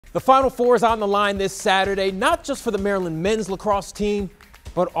The Final Four is on the line this Saturday, not just for the Maryland men's lacrosse team,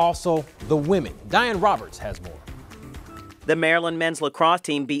 but also the women. Diane Roberts has more. The Maryland men's lacrosse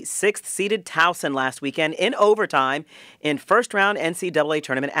team beat 6th-seeded Towson last weekend in overtime in first-round NCAA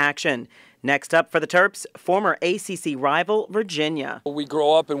tournament action. Next up for the Terps, former ACC rival Virginia. We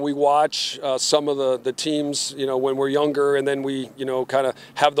grow up and we watch some of the teams, when we're younger, and then we, kind of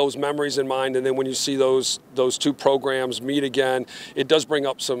have those memories in mind. And then when you see those two programs meet again, it does bring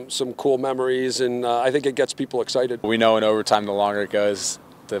up some cool memories, and I think it gets people excited. We know in overtime, the longer it goes,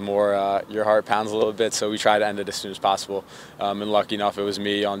 the more your heart pounds a little bit, so we try to end it as soon as possible. And lucky enough, it was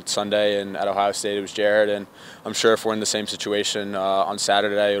me on Sunday, and at Ohio State it was Jared, and I'm sure if we're in the same situation on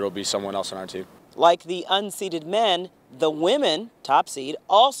Saturday, it'll be someone else on our team. Like the unseeded men, the women, top seed,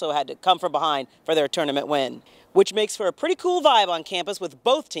 also had to come from behind for their tournament win, which makes for a pretty cool vibe on campus with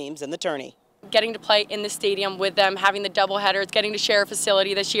both teams in the tourney. Getting to play in the stadium with them, having the doubleheaders, getting to share a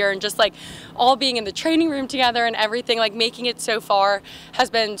facility this year, and just like all being in the training room together and everything, like making it so far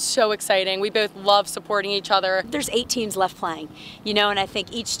has been so exciting. We both love supporting each other. There's 8 teams left playing, and I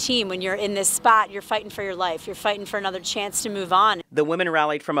think each team, when you're in this spot, you're fighting for your life. You're fighting for another chance to move on. The women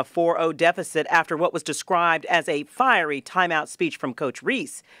rallied from a 4-0 deficit after what was described as a fiery timeout speech from Coach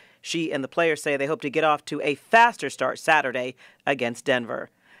Reese. She and the players say they hope to get off to a faster start Saturday against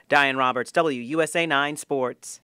Denver. Diane Roberts, WUSA 9 Sports.